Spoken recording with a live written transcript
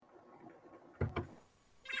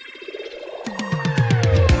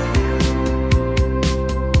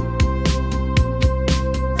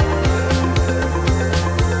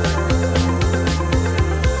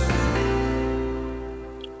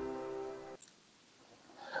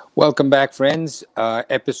Welcome back, friends.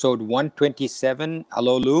 Episode 127.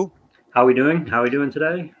 Hello, Lou. How are we doing? How are we doing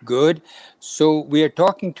today? Good. So, we are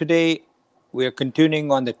talking today, we are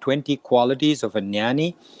continuing on the 20 qualities of a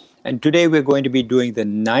jnani. And today we're going to be doing the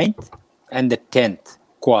ninth and the 10th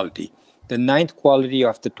quality. The ninth quality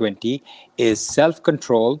of the 20 is self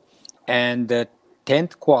control, and the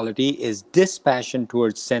 10th quality is dispassion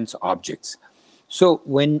towards sense objects. So,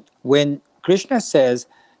 when Krishna says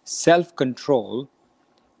self control,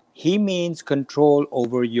 he means control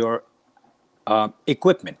over your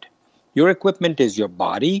equipment. Your equipment is your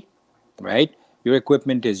body, right? Your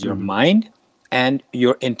equipment is your mind and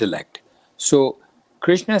your intellect. So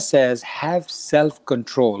Krishna says, have self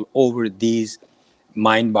control over these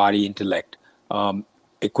mind, body, intellect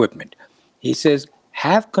equipment. He says,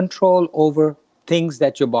 have control over things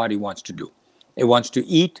that your body wants to do. It wants to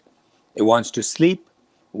eat, it wants to sleep,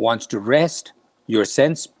 wants to rest, your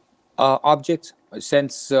sense objects,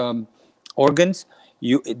 sense organs,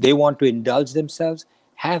 they want to indulge themselves,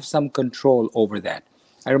 have some control over that.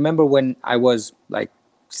 I remember when I was like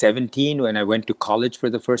 17, when I went to college for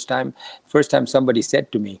the first time somebody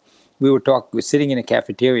said to me, we were sitting in a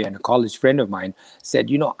cafeteria, and a college friend of mine said,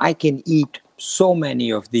 I can eat so many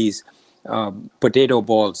of these potato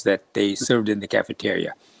balls that they served in the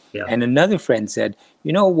cafeteria. Yeah. And another friend said,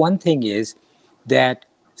 one thing is that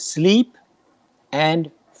sleep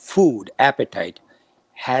and food appetite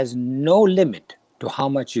has no limit to how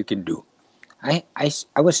much you can do. I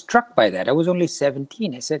was struck by that. I was only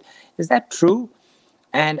 17. I said, is that true?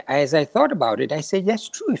 And as I thought about it, I said, yes,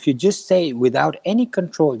 true. If you just say without any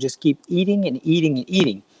control, just keep eating and eating and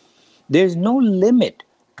eating, there's no limit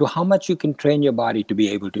to how much you can train your body to be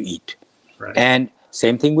able to eat. Right. And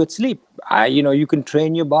same thing with sleep. You can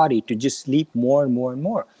train your body to just sleep more and more and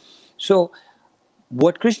more. So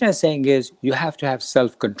what Krishna is saying is you have to have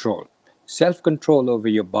self-control. Self-control over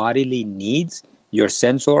your bodily needs, your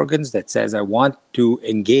sense organs that says, I want to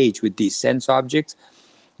engage with these sense objects.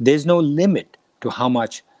 There's no limit to how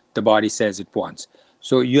much the body says it wants.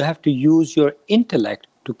 So you have to use your intellect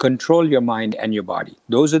to control your mind and your body.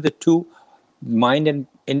 Those are the two, mind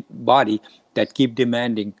and body, that keep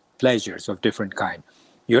demanding pleasures of different kind.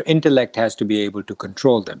 Your intellect has to be able to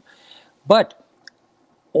control them. But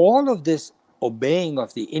all of this obeying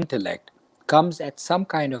of the intellect comes at some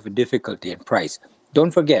kind of a difficulty and price.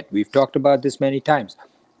 Don't forget, we've talked about this many times,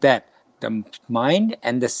 that the mind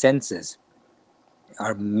and the senses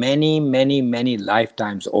are many, many, many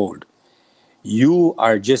lifetimes old. You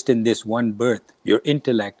are just in this one birth. Your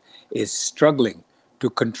intellect is struggling to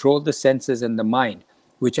control the senses and the mind,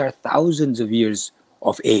 which are thousands of years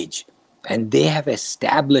of age. And they have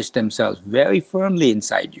established themselves very firmly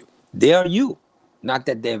inside you. They are you. Not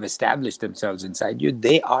that they have established themselves inside you,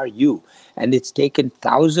 they are you. And it's taken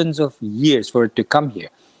thousands of years for it to come here.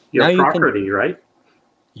 Your Now Prakriti, right?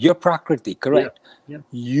 Your Prakriti, correct. Yeah.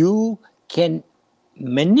 You can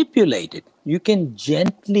manipulate it. You can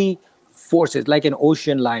gently force it, like an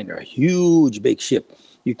ocean liner, a huge big ship.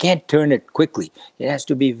 You can't turn it quickly. It has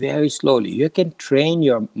to be very slowly. You can train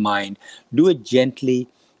your mind, do it gently,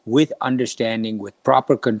 with understanding, with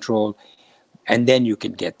proper control, and then you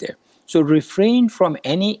can get there. So refrain from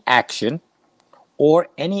any action or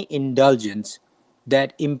any indulgence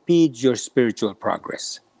that impedes your spiritual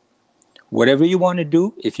progress. Whatever you want to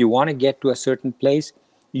do, if you want to get to a certain place,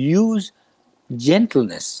 use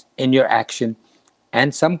gentleness in your action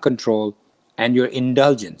and some control, and your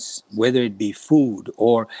indulgence, whether it be food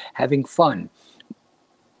or having fun.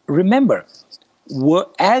 Remember,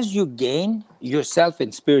 as you gain yourself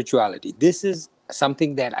in spirituality, this is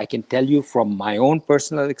something that I can tell you from my own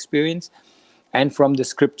personal experience and from the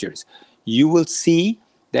scriptures. You will see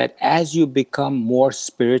that as you become more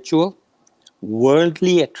spiritual,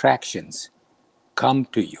 worldly attractions come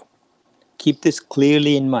to you. Keep this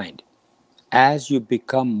clearly in mind. As you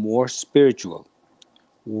become more spiritual,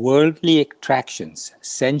 worldly attractions,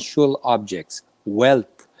 sensual objects,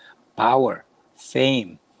 wealth, power,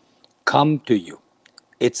 fame come to you.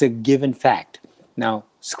 It's a given fact. Now,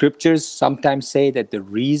 scriptures sometimes say that the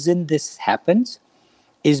reason this happens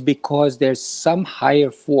is because there's some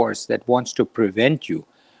higher force that wants to prevent you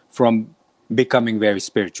from becoming very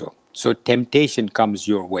spiritual. So temptation comes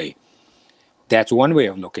your way. That's one way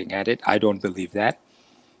of looking at it. I don't believe that.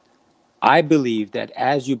 I believe that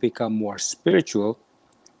as you become more spiritual,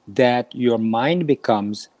 that your mind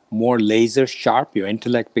becomes more laser sharp, your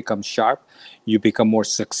intellect becomes sharp, you become more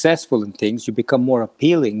successful in things, you become more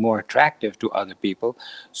appealing, more attractive to other people.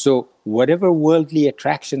 So whatever worldly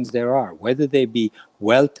attractions there are, whether they be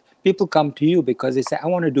wealth, people come to you because they say, I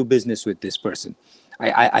want to do business with this person.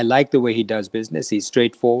 I like the way he does business. He's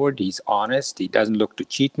straightforward. He's honest. He doesn't look to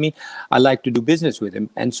cheat me. I like to do business with him.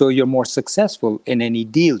 And so you're more successful in any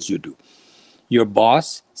deals you do. Your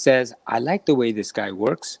boss says, I like the way this guy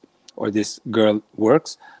works or this girl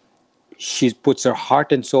works. She puts her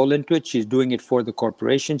heart and soul into it. She's doing it for the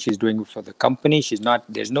corporation. She's doing it for the company.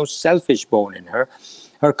 There's no selfish bone in her.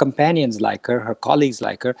 Her companions like her colleagues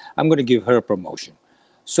like her. I'm going to give her a promotion.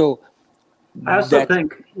 So I also that,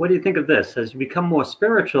 think, what do you think of this? As you become more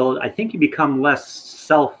spiritual, I think you become less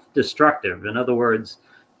self-destructive. In other words,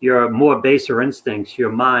 your more baser instincts,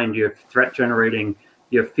 your mind, your threat generating,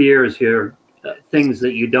 your fears, your things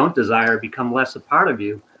that you don't desire become less a part of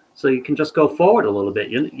you. So you can just go forward a little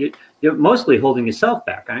bit. You're mostly holding yourself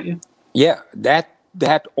back, aren't you? yeah, that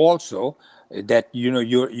also, that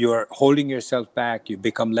you're holding yourself back. You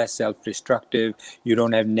become less self-destructive. You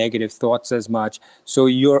don't have negative thoughts as much, so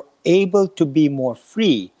you're able to be more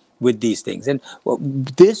free with these things. And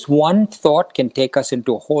this one thought can take us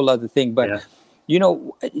into a whole other thing, but Yeah. you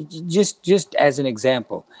know just as an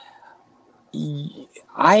example,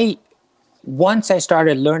 I once I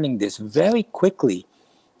started learning this very quickly,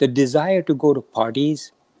 the desire to go to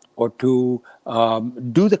parties or to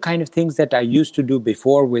do the kind of things that I used to do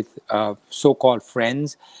before with so-called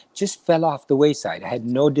friends just fell off the wayside. I had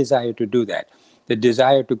no desire to do that. The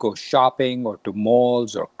desire to go shopping or to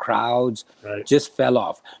malls or crowds Right. just fell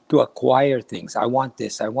off. To acquire things, I want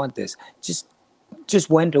this, just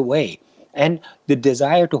went away. And the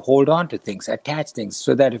desire to hold on to things, attach things,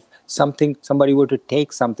 so that if somebody were to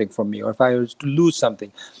take something from me, or if I was to lose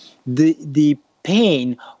something, the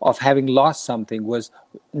pain of having lost something was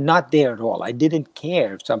not there at all. I didn't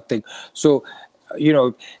care if something. So, you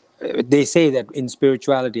know, they say that in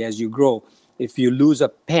spirituality, as you grow, if you lose a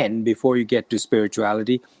pen before you get to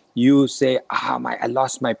spirituality, you say, I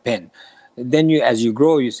lost my pen. Then as you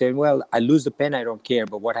grow, you say, well, I lose the pen, I don't care.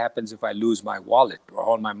 But what happens if I lose my wallet or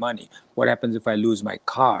all my money? What happens if I lose my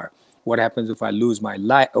car? What happens if I lose my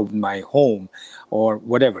my home or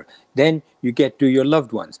whatever? Then you get to your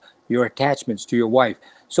loved ones, your attachments to your wife.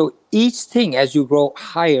 So each thing, as you grow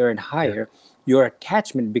higher and Yeah. higher, your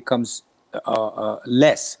attachment becomes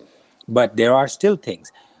less. But there are still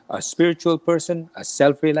things. A spiritual person, a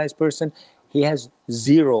self-realized person, he has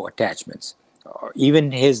zero attachments. Or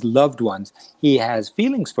even his loved ones, he has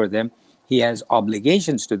feelings for them, he has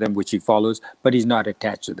obligations to them, which he follows, but he's not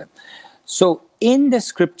attached to them. So in the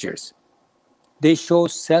scriptures, they show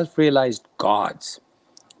self-realized gods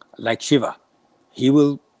like Shiva. He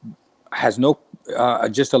will has no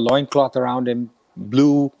just a loincloth around him,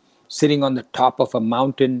 blue, sitting on the top of a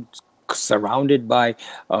mountain, surrounded by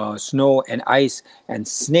snow and ice and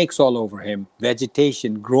snakes all over him,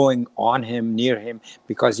 vegetation growing on him, near him,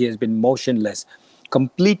 because he has been motionless.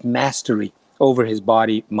 Complete mastery over his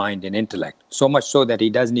body, mind, and intellect. So much so that he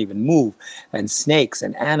doesn't even move, and snakes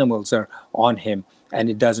and animals are on him, and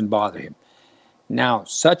it doesn't bother him. Now,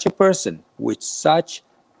 such a person with such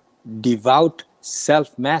devout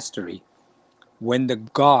self mastery, when the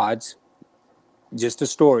gods, just a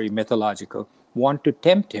story, mythological, want to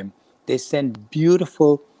tempt him, they send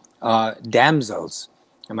beautiful damsels.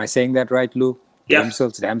 Am I saying that right, Lou? Yes.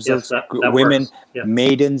 Yes, Damsels, that women, works. Yeah.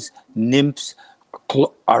 maidens, nymphs,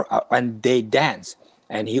 and they dance.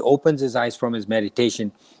 And he opens his eyes from his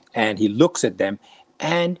meditation and he looks at them,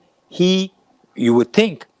 and you would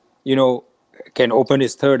think, can open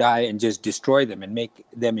his third eye and just destroy them and make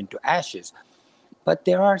them into ashes. But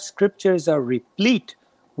there are scriptures are replete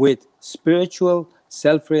with spiritual,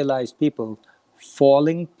 self-realized people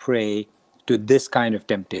falling prey to this kind of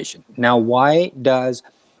temptation. Now, why does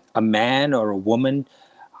a man or a woman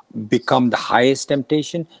become the highest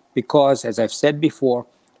temptation? Because, as I've said before,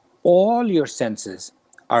 all your senses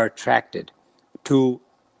are attracted to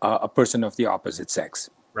a person of the opposite sex.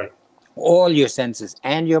 Right. All your senses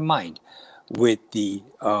and your mind with the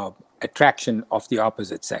attraction of the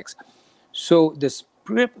opposite sex. So the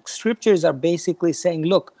scriptures are basically saying,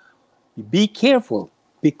 look, be careful,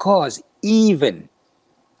 because even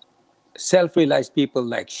self-realized people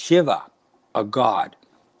like Shiva, a god,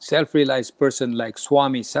 self-realized person like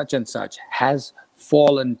Swami such and such has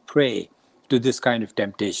fallen prey to this kind of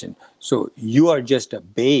temptation. So you are just a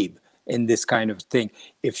babe in this kind of thing.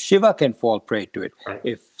 If Shiva can fall prey to it, Right.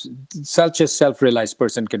 if such a self-realized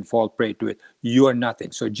person can fall prey to it, you are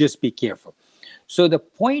nothing. So just be careful. So the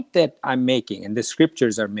point that I'm making, and the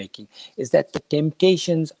scriptures are making, is that the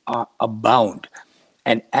temptations are abound.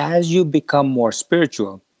 And as you become more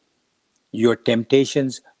spiritual, your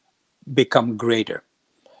temptations become greater.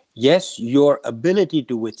 Yes, your ability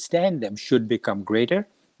to withstand them should become greater,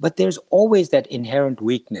 but there's always that inherent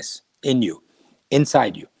weakness in you,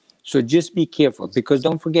 inside you. So just be careful, because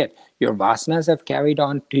don't forget, your vasanas have carried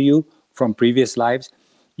on to you from previous lives.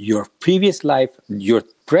 Your previous life, your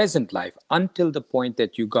present life, until the point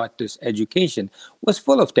that you got this education, was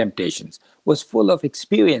full of temptations, was full of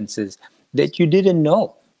experiences that you didn't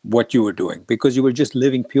know what you were doing because you were just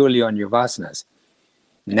living purely on your vasanas.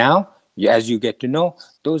 Now, as you get to know,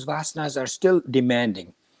 those vasanas are still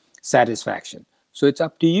demanding satisfaction. So it's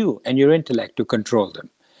up to you and your intellect to control them.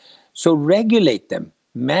 So regulate them.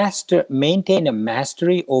 Maintain a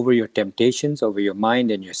mastery over your temptations, over your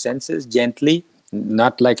mind and your senses, gently,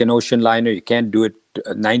 not like an ocean liner. You can't do it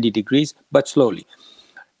 90 degrees, but slowly.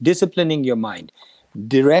 Disciplining your mind.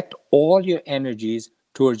 Direct all your energies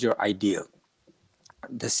towards your ideal.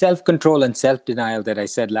 The self-control and self-denial that I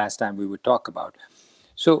said last time we would talk about.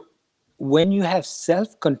 So when you have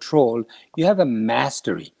self-control, you have a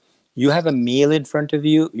mastery. You have a meal in front of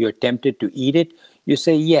you, you're tempted to eat it. You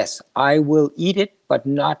say, yes, I will eat it, but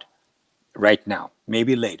not right now,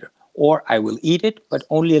 maybe later. Or I will eat it, but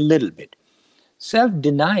only a little bit.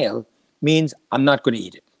 Self-denial means I'm not going to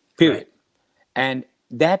eat it, period. Right. And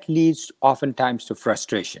that leads oftentimes to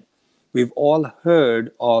frustration. We've all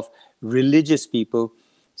heard of religious people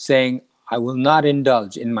saying, I will not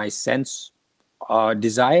indulge in my sense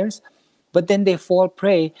desires, but then they fall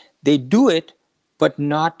prey. They do it, but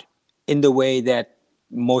not in the way that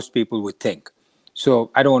most people would think. So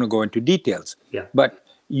I don't want to go into details, but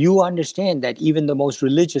you understand that even the most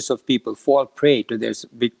religious of people fall prey to this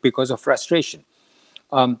because of frustration.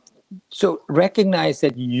 So recognize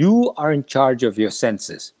that you are in charge of your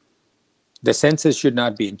senses. The senses should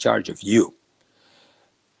not be in charge of you.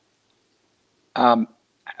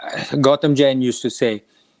 Gautam Jain used to say,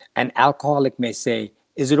 an alcoholic may say,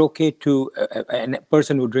 is it okay to, a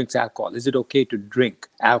person who drinks alcohol, is it okay to drink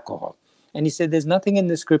alcohol? And he said, there's nothing in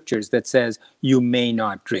the scriptures that says you may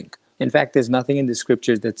not drink. In fact, there's nothing in the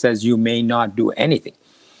scriptures that says you may not do anything.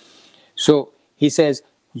 So he says,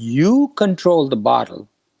 you control the bottle,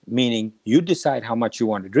 meaning you decide how much you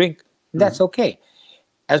want to drink. That's okay,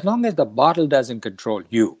 as long as the bottle doesn't control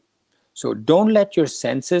you. So don't let your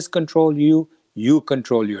senses control you. You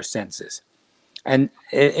control your senses. And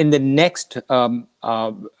in the next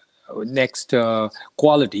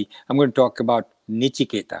quality, I'm going to talk about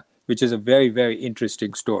Nichiketa, which is a very, very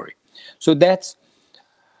interesting story. So that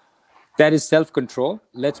is self-control.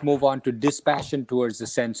 Let's move on to dispassion towards the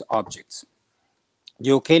sense objects.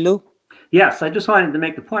 You okay, Lou? Yes, I just wanted to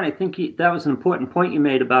make the point. I think that was an important point you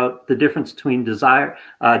made about the difference between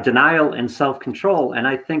denial and self-control. And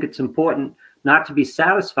I think it's important not to be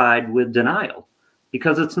satisfied with denial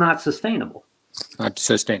because it's not sustainable. Not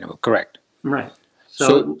sustainable, correct. Right.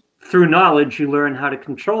 So through knowledge, you learn how to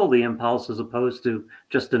control the impulse as opposed to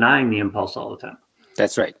just denying the impulse all the time.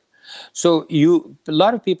 That's right. So a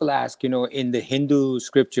lot of people ask, in the Hindu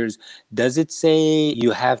scriptures, does it say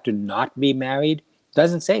you have to not be married?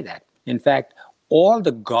 Doesn't say that. In fact, all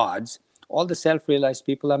the gods, all the self-realized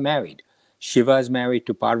people are married. Shiva is married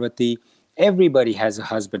to Parvati. Everybody has a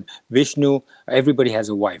husband. Vishnu, everybody has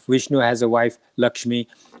a wife. Vishnu has a wife, Lakshmi.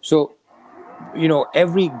 So,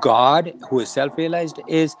 every god who is self-realized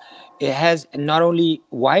has not only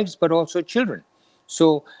wives, but also children.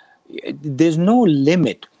 So there's no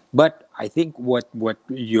limit. But I think what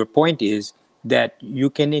your point is that you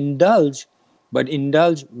can indulge, but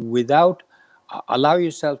indulge without, allow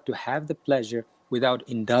yourself to have the pleasure without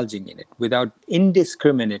indulging in it, without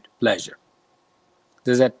indiscriminate pleasure.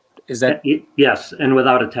 Is that? Yes, and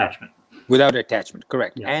without attachment. Without attachment,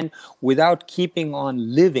 correct. Yeah. And without keeping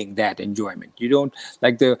on living that enjoyment. You don't,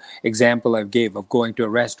 like the example I gave of going to a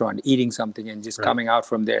restaurant, eating something and just coming out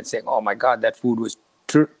from there and saying, oh my God, that food was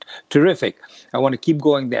terrific. I want to keep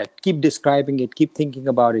going there, keep describing it, keep thinking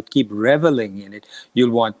about it, keep reveling in it.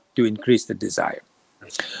 You'll want to increase the desire.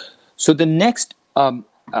 Right. So the next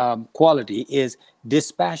quality is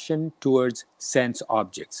dispassion towards sense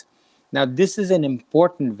objects. Now, this is an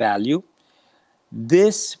important value.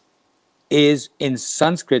 This is in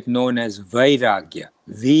Sanskrit known as Vairagya,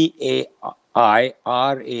 Vairagya,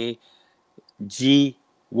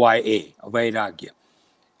 Vairagya.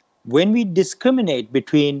 When we discriminate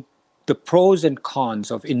between the pros and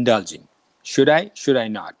cons of indulging, should I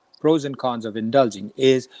not? Pros and cons of indulging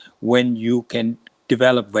is when you can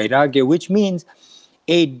develop Vairagya, which means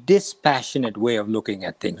a dispassionate way of looking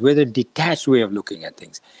at things, with a detached way of looking at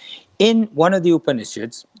things. In one of the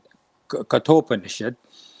Upanishads, Kathopanishad,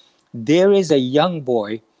 there is a young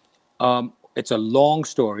boy. It's a long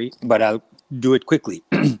story, but I'll do it quickly.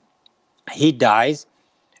 He dies.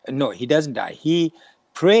 No, he doesn't die. He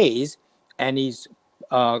prays, and he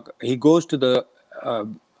goes to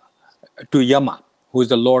Yama, who is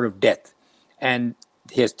the Lord of Death, and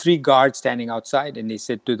he has 3 guards standing outside, and he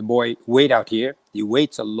said to the boy, wait out here. He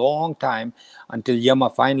waits a long time until Yama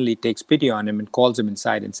finally takes pity on him and calls him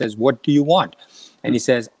inside and says, what do you want? And he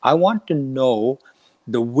says, I want to know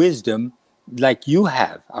the wisdom like you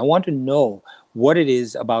have. I want to know what it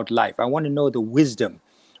is about life. I want to know the wisdom,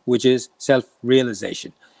 which is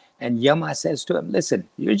self-realization. And Yama says to him, listen,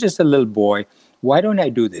 you're just a little boy. Why don't I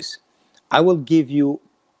do this? I will give you,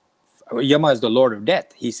 Yama is the Lord of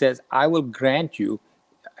Death. He says, I will grant you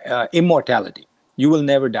immortality. You will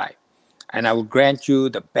never die. And I will grant you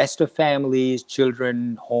the best of families,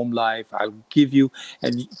 children, home life. I'll give you,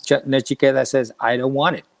 and Nachiketa says, I don't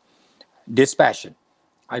want it. Dispassion.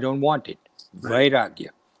 I don't want it. Vairagya.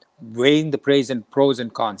 Weighing the pros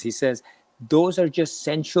and cons. He says, those are just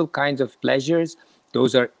sensual kinds of pleasures.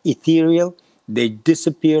 Those are ethereal. They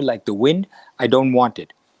disappear like the wind. I don't want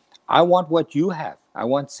it. I want what you have. I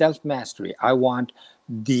want self-mastery. I want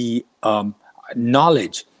the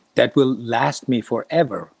knowledge that will last me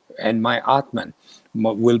forever. And my Atman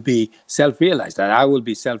will be self-realized, that I will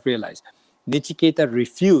be self-realized. Nichiketa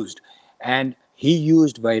refused, and he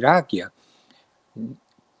used Vairagya.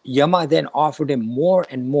 Yama then offered him more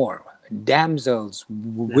and more damsels,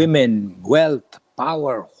 women, wealth,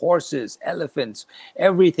 power, horses, elephants,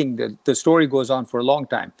 everything. The story goes on for a long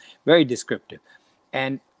time, very descriptive.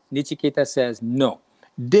 And Nichiketa says, no,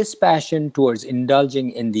 dispassion towards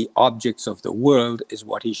indulging in the objects of the world is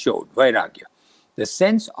what he showed, Vairagya. The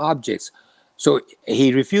sense objects. So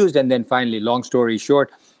he refused, and then finally, long story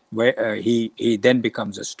short, where he then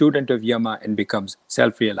becomes a student of Yama and becomes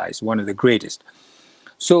self-realized, one of the greatest.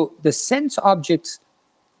 So the sense objects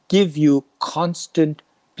give you constant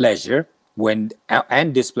pleasure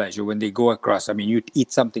and displeasure when they go across. I mean, you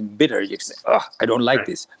eat something bitter, you say, oh, I don't like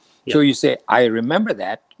this. Yeah. So you say, I remember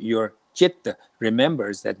that. Your chitta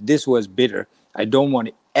remembers that this was bitter. I don't want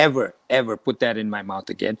to ever put that in my mouth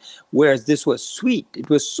again. Whereas this was sweet. It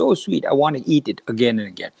was so sweet. I want to eat it again and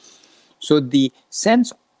again. So the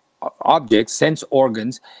sense objects, sense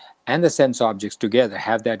organs, and the sense objects together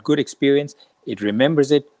have that good experience. It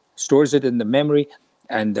remembers it, stores it in the memory,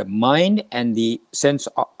 and the mind and the sense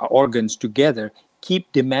organs together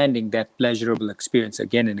keep demanding that pleasurable experience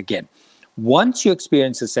again and again. Once you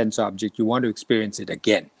experience a sense object, you want to experience it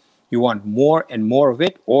again. You want more and more of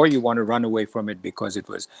it, or you want to run away from it because it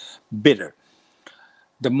was bitter.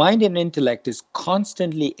 The mind and intellect is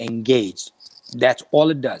constantly engaged. That's all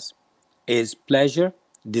it does, is pleasure,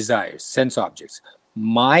 desires, sense objects.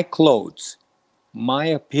 My clothes, my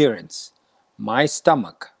appearance, my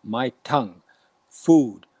stomach, my tongue,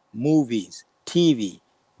 food, movies, TV,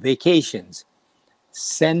 vacations,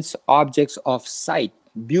 sense objects of sight,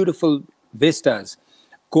 beautiful vistas,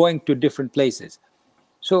 going to different places.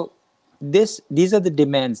 So these are the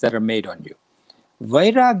demands that are made on you.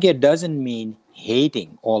 Vairagya doesn't mean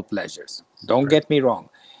hating all pleasures. Don't get me wrong.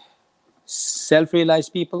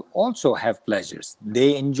 Self-realized people also have pleasures.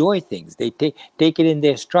 They enjoy things. They take it in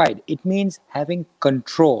their stride. It means having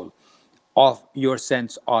control of your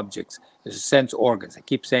sense objects, sense organs. I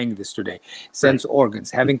keep saying this today. Sense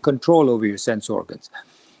organs, having control over your sense organs.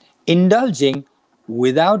 Indulging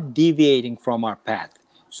without deviating from our path.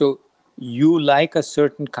 So you like a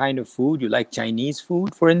certain kind of food. You like Chinese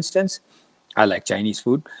food, for instance. I like Chinese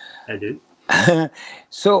food. I do.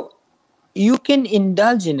 So you can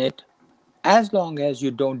indulge in it as long as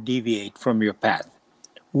you don't deviate from your path,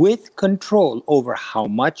 with control over how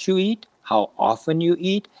much you eat, how often you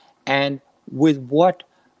eat, and with what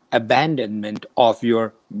abandonment of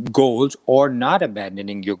your goals or not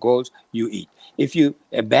abandoning your goals you eat. If you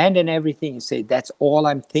abandon everything and say, that's all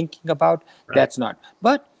I'm thinking about, that's not.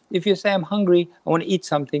 But if you say, I'm hungry, I want to eat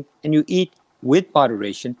something, and you eat with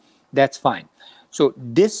moderation, that's fine. So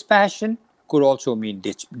dispassion could also mean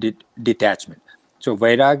detachment. So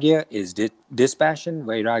vairagya is dispassion,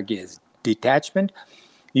 vairagya is detachment.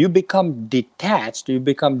 You become detached, you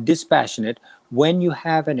become dispassionate when you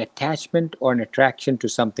have an attachment or an attraction to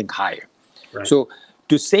something higher. Right. So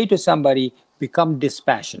to say to somebody, become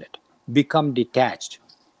dispassionate, become detached,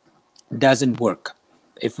 doesn't work.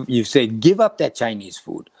 If you say, give up that Chinese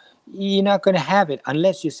food, you're not going to have it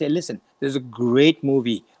unless you say, listen, there's a great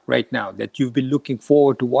movie right now that you've been looking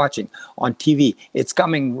forward to watching on TV. It's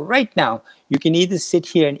coming right now. You can either sit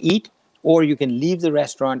here and eat, or you can leave the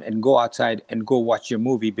restaurant and go outside and go watch your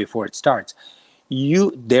movie before it starts.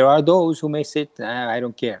 There are those who may say, I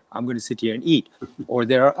don't care, I'm going to sit here and eat. Or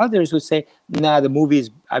there are others who say, the movies,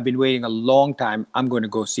 I've been waiting a long time, I'm going to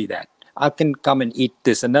go see that. I can come and eat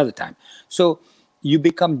this another time. So you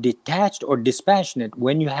become detached or dispassionate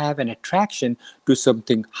when you have an attraction to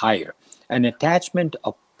something higher, an attachment,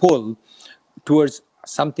 a pull towards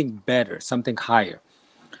something better, something higher.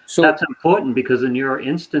 So That's important because in your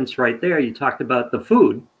instance right there, you talked about the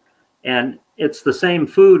food, and it's the same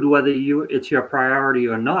food whether it's your priority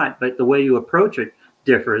or not, but the way you approach it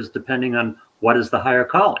differs depending on what is the higher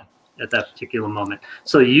calling at that particular moment.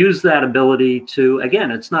 So use that ability to,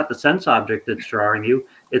 again, it's not the sense object that's drawing you,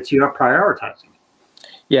 it's your prioritizing.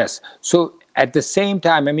 yes. So at the same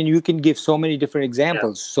time, I mean, you can give so many different Yeah,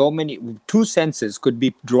 examples. So many, two senses could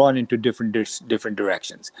be drawn into different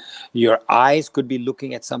directions. Your eyes could be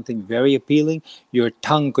looking at something very appealing. Your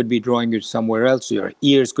tongue could be drawing you to somewhere else. Your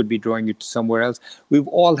ears could be drawing you to somewhere else. We've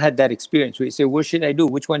all had that experience. We say, what should I do?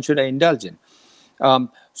 Which one should I indulge in?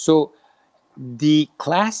 So the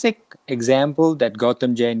classic example that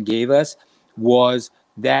Gautam Jain gave us was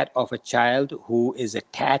that of a child who is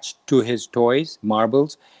attached to his toys,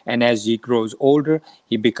 marbles, and as he grows older,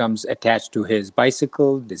 he becomes attached to his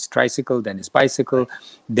bicycle, his tricycle, then his bicycle,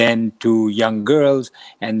 then to young girls,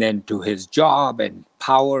 and then to his job and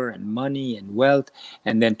power and money and wealth,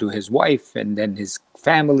 and then to his wife, and then his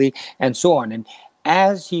family, and so on. And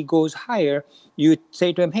as he goes higher, you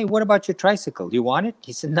say to him, hey, what about your tricycle? Do you want it?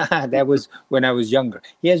 He said, nah, that was when I was younger.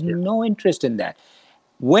 He has yeah, no interest in that.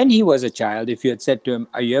 When he was a child, if you had said to him,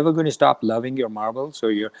 are you ever going to stop loving your marbles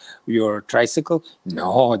or your tricycle?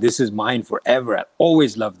 No, this is mine forever. I'll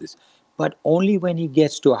always love this. But only when he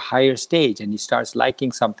gets to a higher stage and he starts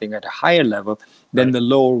liking something at a higher level, then right. the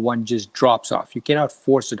lower one just drops off. You cannot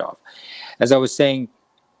force it off. As I was saying,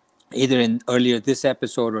 either in earlier this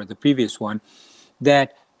episode or the previous one,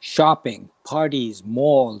 that shopping, parties,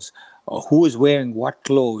 malls, who is wearing what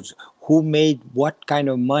clothes, who made what kind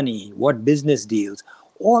of money, what business deals,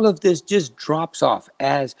 all of this just drops off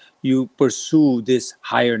as you pursue this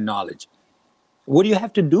higher knowledge. What do you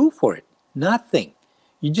have to do for it? Nothing.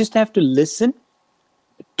 You just have to listen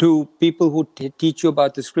to people who teach you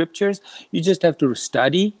about the scriptures. You just have to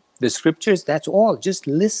study the scriptures. That's all. Just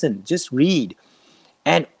listen, just read,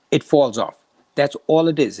 and it falls off. That's all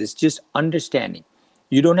it is. It's just understanding.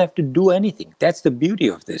 You don't have to do anything. That's the beauty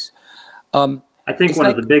of this. I think It's one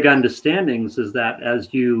of like, the big understandings is that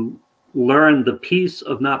as you learn the peace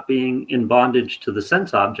of not being in bondage to the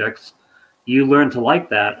sense objects, you learn to like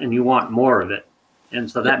that and you want more of it.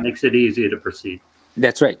 And so yeah, that makes it easier to proceed.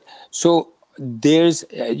 that's right. So there's,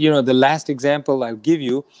 the last example I'll give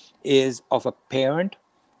you is of a parent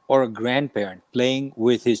or a grandparent playing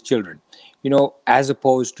with his children. As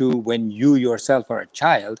opposed to when you yourself are a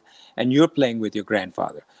child and you're playing with your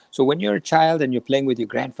grandfather. So when you're a child and you're playing with your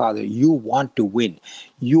grandfather, you want to win.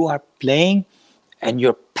 You are playing and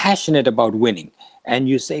you're passionate about winning. And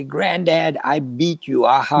you say, Granddad, I beat you.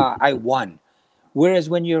 Aha, I won. Whereas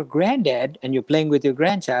when you're a granddad and you're playing with your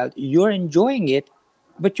grandchild, you're enjoying it,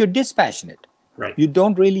 but you're dispassionate. Right. You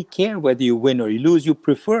don't really care whether you win or you lose. You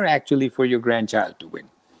prefer actually for your grandchild to win.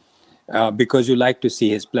 Because you like to see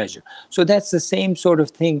his pleasure. So that's the same sort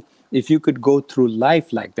of thing. If you could go through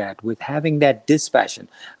life like that, with having that dispassion,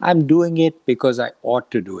 I'm doing it because I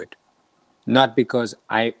ought to do it, not because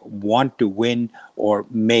I want to win or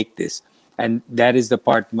make this. And that is the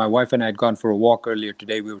part. My wife and I had gone for a walk earlier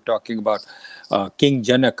today. We were talking about King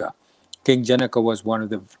Janaka. King Janaka was one of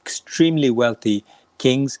the extremely wealthy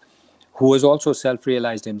kings who was also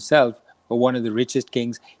self-realized himself, but one of the richest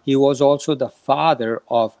kings. He was also the father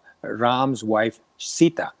of Ram's wife,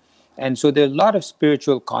 Sita. And so there are a lot of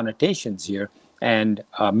spiritual connotations here and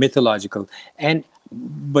mythological.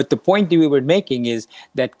 But the point that we were making is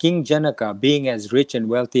that King Janaka, being as rich and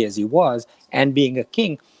wealthy as he was, and being a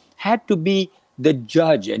king, had to be the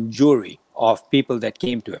judge and jury of people that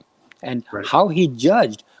came to him. And Right. how he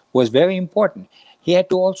judged was very important. He had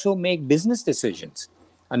to also make business decisions.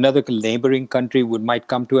 Another neighboring country might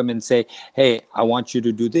come to him and say, hey, I want you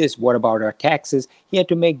to do this. What about our taxes? He had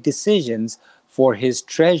to make decisions for his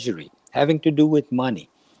treasury, having to do with money.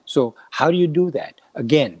 So how do you do that?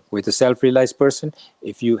 Again, with a self-realized person,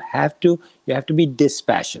 if you have to be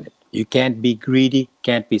dispassionate. You can't be greedy,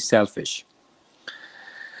 can't be selfish.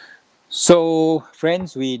 So,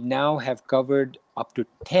 friends, we now have covered up to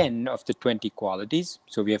 10 of the 20 qualities.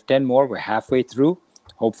 So we have 10 more. We're halfway through.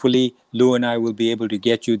 Hopefully, Lou and I will be able to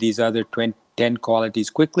get you these other 10 qualities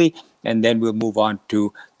quickly, and then we'll move on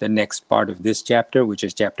to the next part of this chapter, which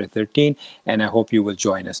is chapter 13. And I hope you will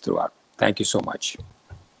join us throughout. Thank you so much.